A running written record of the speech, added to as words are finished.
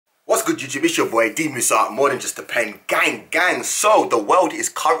good YouTube? It's your boy DeMoose, more than just a pen. Gang. So the world is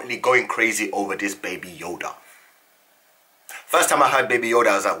currently going crazy over this Baby Yoda. First time I heard Baby Yoda,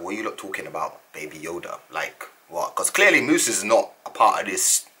 I was like, what are you lot talking about? Baby Yoda? Like, what? Because clearly Moose is not a part of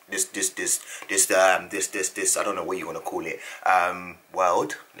this, I don't know what you want to call it,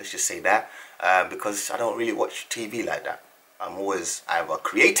 world. Let's just say that. Because I don't really watch TV like that. I'm always either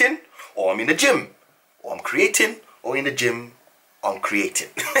creating, or I'm in the gym. Or I'm creating, or in the gym, I'm creating.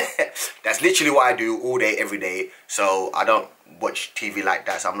 That's literally what I do all day, every day. So I don't watch TV like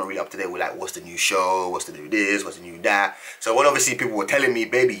that. So I'm not really up to date with like what's the new show, what's the new this, what's the new that. So when obviously people were telling me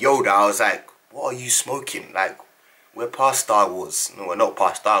Baby Yoda, I was like, what are you smoking? Like, we're past Star Wars. No, we're not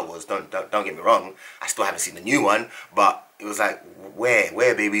past Star Wars. Don't get me wrong. I still haven't seen the new one, but it was like,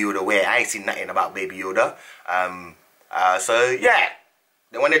 where Baby Yoda? Where? I ain't seen nothing about Baby Yoda. So yeah.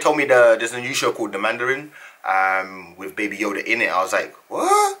 Then when they told me there's a new show called The Mandarin, with Baby Yoda in it, I was like,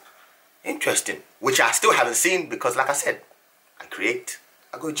 what? Interesting. Which I still haven't seen because, like I said, I create,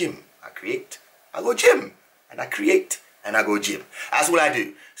 I go gym. I create, I go gym. And I create, and I go gym. That's what I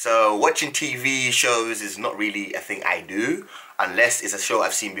do. So watching TV shows is not really a thing I do. Unless it's a show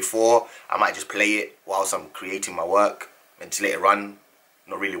I've seen before. I might just play it whilst I'm creating my work and just let it run.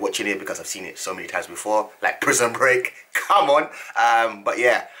 Not really watching it because I've seen it so many times before. Like Prison Break. Come on. But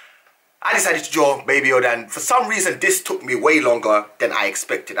yeah. I decided to draw Baby Yoda, and for some reason this took me way longer than I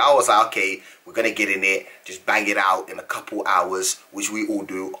expected. I was like, okay, we're gonna get in it, just bang it out in a couple hours, which we all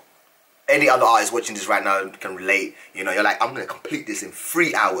do. Any other artist watching this right now can relate. You know, you're like, I'm gonna complete this in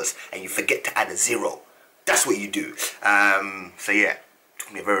 3 hours, and you forget to add a 0. That's what you do. So yeah, it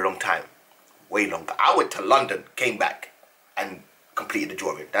took me a very long time, way longer. I went to London, came back, and completed the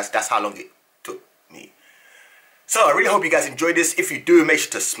drawing. That's how long it took me. So I really hope you guys enjoyed this. If you do, make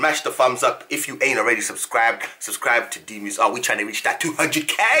sure to smash the thumbs up. If you ain't already subscribed, subscribe to DeMoose. We're trying to reach that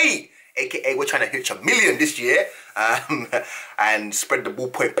 200K. AKA we're trying to hit 1 million this year. And spread the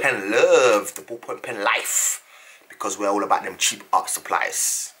ballpoint pen love, the ballpoint pen life. Because we're all about them cheap art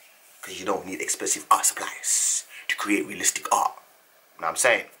supplies. Because you don't need expensive art supplies to create realistic art. You know what I'm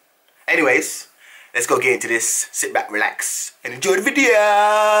saying? Anyways, let's go get into this. Sit back, relax, and enjoy the video.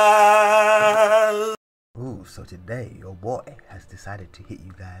 Ooh, so today your boy has decided to hit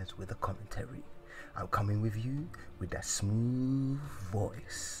you guys with a commentary. I'm coming with you with that smooth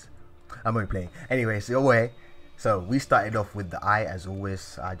voice. I'm only playing. Anyways, your boy. So we started off with the eye as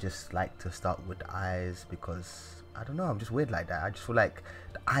always. I just like to start with the eyes because I don't know, I'm just weird like that. I just feel like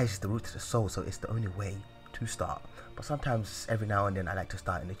the eyes is the root of the soul, so it's the only way to start. But sometimes every now and then I like to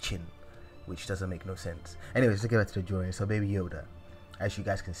start in the chin, which doesn't make no sense. Anyways, let's get back to the drawing. So Baby Yoda, as you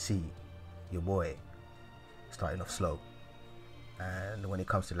guys can see, your boy starting off slow, and when it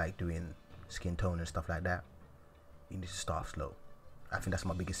comes to like doing skin tone and stuff like that, you need to start slow. I think that's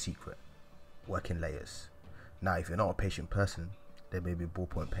my biggest secret, working layers. Now if you're not a patient person, then maybe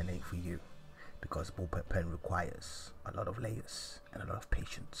ballpoint pen ain't for you, because ballpoint pen requires a lot of layers and a lot of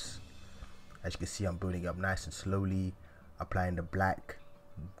patience. As you can see, I'm building up nice and slowly, applying the black,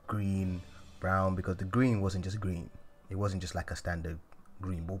 green, brown, because the green wasn't just green. It wasn't just like a standard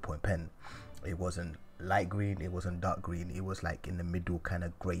green ballpoint pen. It wasn't light green, it wasn't dark green, it was like in the middle, kind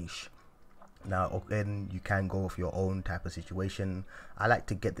of grayish. Now again, you can go with your own type of situation. I like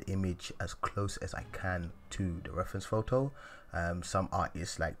to get the image as close as I can to the reference photo. Some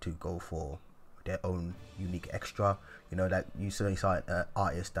artists like to go for their own unique extra, you know, that you certainly saw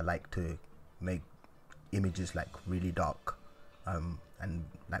artists that like to make images like really dark, and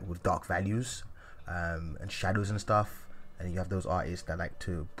like with dark values, and shadows and stuff. And you have those artists that like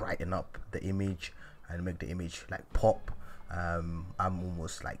to brighten up the image and make the image like pop. I'm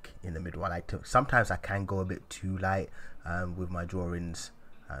almost like in the middle. I like to, sometimes I can go a bit too light with my drawings,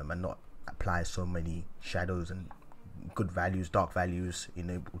 and not apply so many shadows and good values, dark values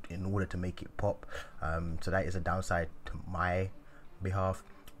in order to make it pop. So that is a downside to my behalf.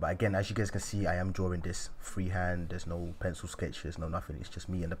 But again, as you guys can see, I am drawing this freehand. There's no pencil sketch, there's no nothing. It's just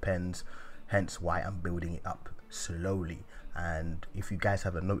me and the pens, hence why I'm building it up slowly. And if you guys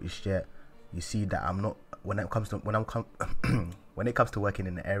haven't noticed yet, you see that I'm not, when it comes to working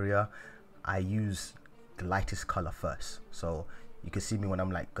in the area, I use the lightest color first. So you can see me when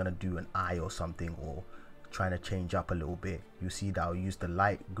I'm like gonna do an eye or something, or trying to change up a little bit, you see that I'll use the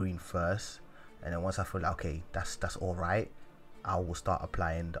light green first, and then once I feel like okay, that's all right, I will start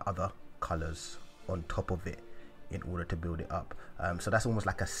applying the other colors on top of it in order to build it up. So that's almost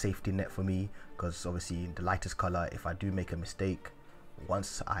like a safety net for me, because obviously the lightest color, if I do make a mistake,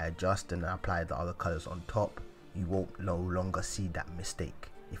 once I adjust and apply the other colors on top, you won't no longer see that mistake,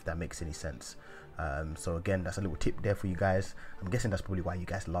 if that makes any sense. So again, that's a little tip there for you guys. I'm guessing that's probably why you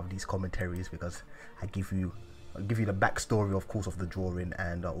guys love these commentaries, because I'll give you the backstory, of course, of the drawing,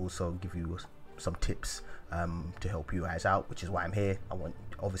 and I'll also give you some tips to help you guys out, which is why I'm here.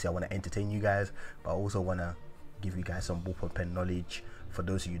 Obviously I want to entertain you guys, but I also want to give you guys some ballpoint pen knowledge for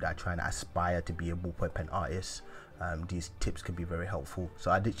those of you that are trying to aspire to be a ballpoint pen artist. These tips can be very helpful.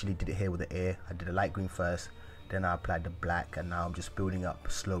 So I literally did it here with the air. I did a light green first, then I applied the black, and now I'm just building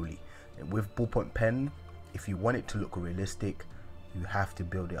up slowly. And with ballpoint pen, if you want it to look realistic, you have to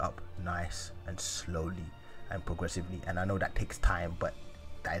build it up nice and slowly and progressively. And I know that takes time, but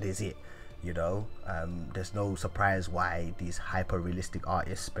that is it. You know, there's no surprise why these hyper realistic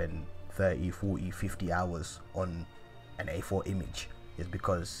artists spend 30, 40, 50 hours on an A4 image. It's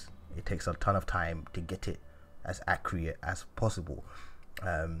because it takes a ton of time to get it as accurate as possible.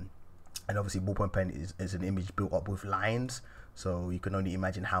 And obviously ballpoint pen is an image built up with lines, so you can only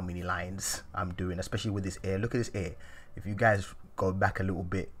imagine how many lines I'm doing, especially with this air. Look at this air. If you guys go back a little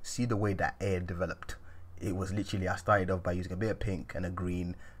bit, see the way that air developed. It was literally, I started off by using a bit of pink and a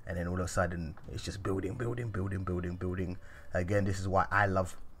green, and then all of a sudden it's just building. Again, this is why I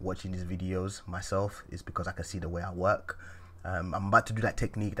love watching these videos myself, is because I can see the way I work. I'm about to do that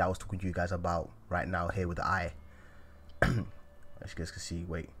technique that I was talking to you guys about right now here with the eye. As you guys can see,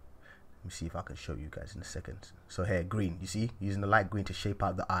 wait, let me see if I can show you guys in a second. So here, green, you see, using the light green to shape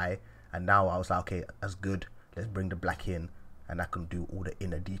out the eye, and now I was like, okay, that's good, let's bring the black in, and I can do all the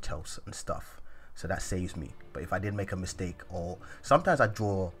inner details and stuff. So that saves me. But if I did make a mistake, or sometimes I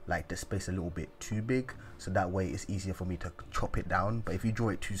draw like the space a little bit too big, so that way it's easier for me to chop it down. But if you draw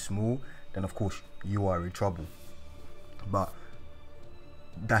it too small, then of course you are in trouble. But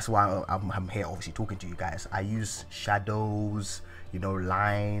that's why I'm here obviously talking to you guys. I use shadows, you know,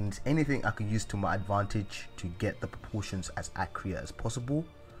 lines, anything I can use to my advantage to get the proportions as accurate as possible,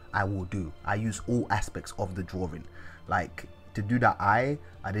 I will do. I use all aspects of the drawing. Like to do that eye,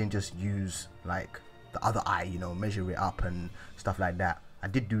 I didn't just use like the other eye, you know, measure it up and stuff like that. I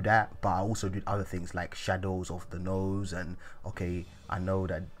did do that, but I also did other things like shadows of the nose, and okay, I know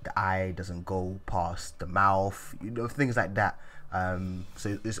that the eye doesn't go past the mouth, you know, things like that.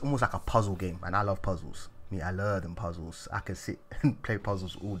 So it's almost like a puzzle game, and I love puzzles. I love them puzzles. I can sit and play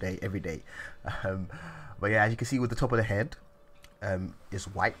puzzles all day, every day. But yeah, as you can see with the top of the head, is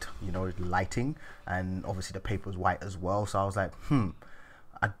white, you know, lighting, and obviously the paper is white as well. So I was like,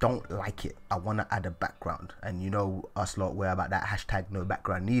 I don't like it. I want to add a background, and you know us lot, we're about that hashtag no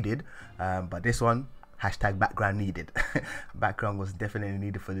background needed. But this one, hashtag background needed. Background was definitely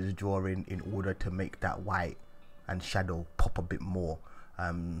needed for this drawing in order to make that white and shadow pop a bit more.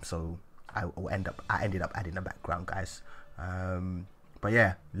 So I ended up adding a background, guys. But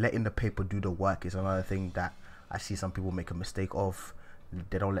yeah, letting the paper do the work is another thing that I see some people make a mistake of.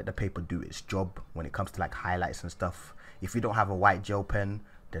 They don't let the paper do its job when it comes to like highlights and stuff. If you don't have a white gel pen,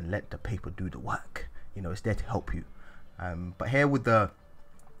 then let the paper do the work. You know, it's there to help you. But here with the,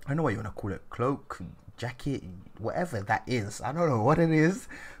 I don't know what you want to call it, cloak, jacket, whatever that is, I don't know what it is,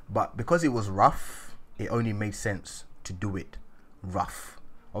 but because it was rough, it only made sense to do it rough.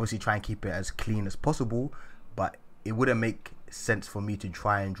 Obviously try and keep it as clean as possible, but it wouldn't make sense for me to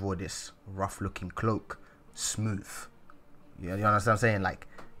try and draw this rough looking cloak smooth. You understand what I'm saying? Like,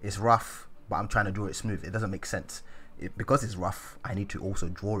 it's rough, but I'm trying to draw it smooth. It doesn't make sense. Because it's rough, I need to also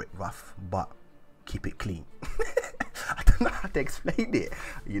draw it rough, but keep it clean. I don't know how to explain it,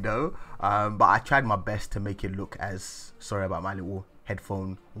 you know. But I tried my best to make it look as, sorry about my little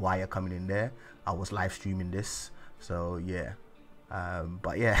headphone wire coming in there. I was live streaming this, so yeah.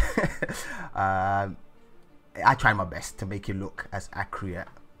 But yeah, I tried my best to make it look as accurate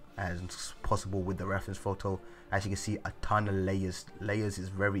as possible with the reference photo. As you can see, a ton of layers. Layers is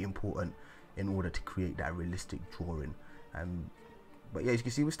very important in order to create that realistic drawing. But yeah, as you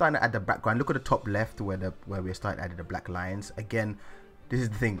can see, we're starting to add the background. Look at the top left where we're starting adding the black lines. Again, this is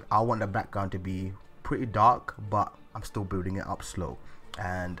the thing. I want the background to be pretty dark, but I'm still building it up slow.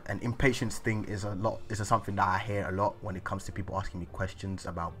 And an impatience thing is something that I hear a lot when it comes to people asking me questions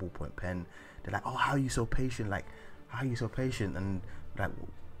about ballpoint pen. They're like, oh, how are you so patient? Like, how are you so patient? And like,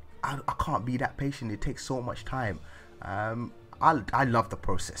 I can't be that patient. It takes so much time. I love the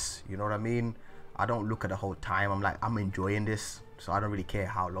process, you know what I mean? I don't look at the whole time. I'm like, I'm enjoying this, so I don't really care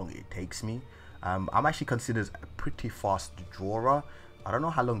how long it takes me. I'm actually considered a pretty fast drawer. I don't know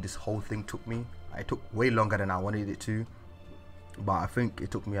how long this whole thing took me. It took way longer than I wanted it to, but I think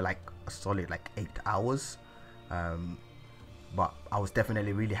it took me like a solid like 8 hours. But I was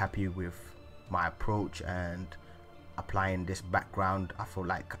definitely really happy with my approach and applying this background. I feel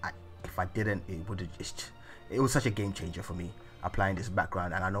like if I didn't, it was such a game changer for me, applying this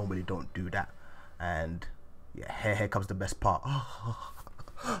background, and I normally don't do that. And yeah, here comes the best part. Oh,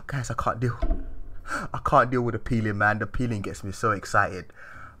 guys, I can't deal with the peeling, man. The peeling gets me so excited.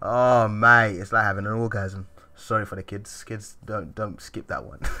 Oh mate, it's like having an orgasm. Sorry for the kids. Kids, don't skip that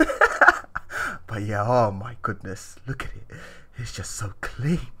one. But yeah, oh my goodness, look at it. It's just so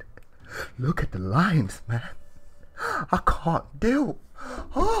clean. Look at the lines, man. I can't deal.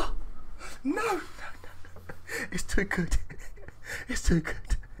 Oh no. It's too good. It's too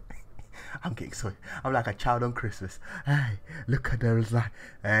good. I'm getting so. I'm like a child on Christmas. Hey, look at those lines.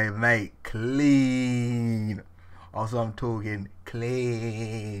 Hey mate, clean. Also, I'm talking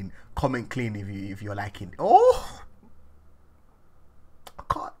clean. Comment clean if you're liking. Oh, I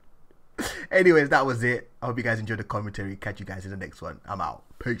can't. Anyways, that was it. I hope you guys enjoyed the commentary. Catch you guys in the next one. I'm out.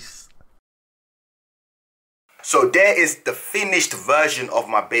 Peace. So there is the finished version of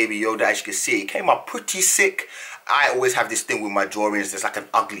my Baby Yoda. As you can see, it came out pretty sick. I always have this thing with my drawings. There's like an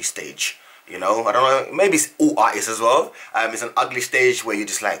ugly stage. You know, I don't know, maybe it's all artists as well. It's an ugly stage where you're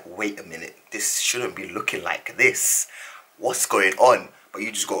just like, wait a minute, this shouldn't be looking like this. What's going on? But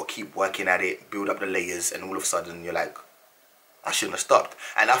you just got to keep working at it, build up the layers, and all of a sudden you're like, I shouldn't have stopped.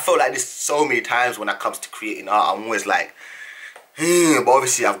 And I felt like this so many times when it comes to creating art. I'm always like, but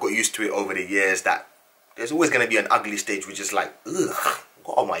obviously I've got used to it over the years that there's always going to be an ugly stage which is like, ugh,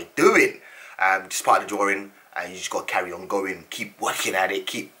 what am I doing? Just part of the drawing, and you just got to carry on going, keep working at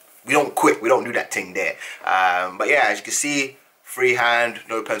it, we don't quit, we don't do that thing there. But yeah, as you can see, freehand,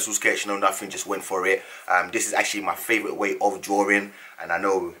 no pencil sketch, no nothing, just went for it. This is actually my favorite way of drawing, and I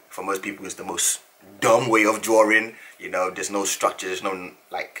know for most people it's the most dumb way of drawing. You know, there's no structure, there's no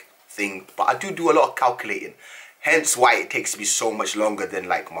like thing, but I do a lot of calculating. Hence why it takes me so much longer than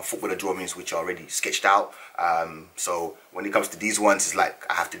like my footballer drawings, which are already sketched out. So when it comes to these ones, it's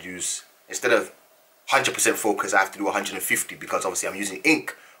like I have to use, instead of 100% focus, I have to do 150 because obviously I'm using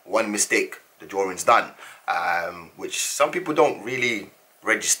ink. One mistake, the drawing's done, which some people don't really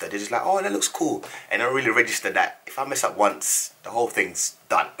register. They're just like, oh, that looks cool, and don't really register that if I mess up once, the whole thing's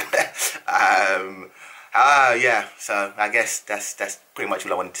done. Yeah, so I guess that's pretty much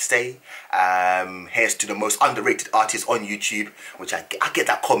what I wanted to say. Here's to the most underrated artist on YouTube, which I get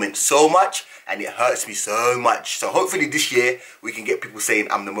that comment so much, and it hurts me so much. So hopefully this year we can get people saying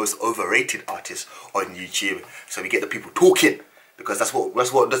I'm the most overrated artist on YouTube, so we get the people talking. Because that's what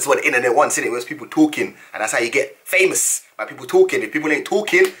the internet wants, innit? It wants people talking, and that's how you get famous, by people talking. If people ain't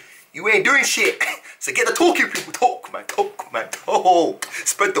talking, you ain't doing shit. So get the talking, people. Talk, man, talk.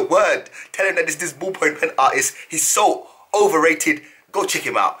 Spread the word. Tell him that this Ballpoint pen artist, he's so overrated. Go check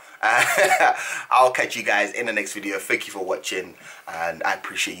him out. I'll catch you guys in the next video. Thank you for watching, and I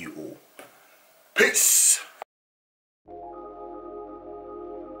appreciate you all. Peace.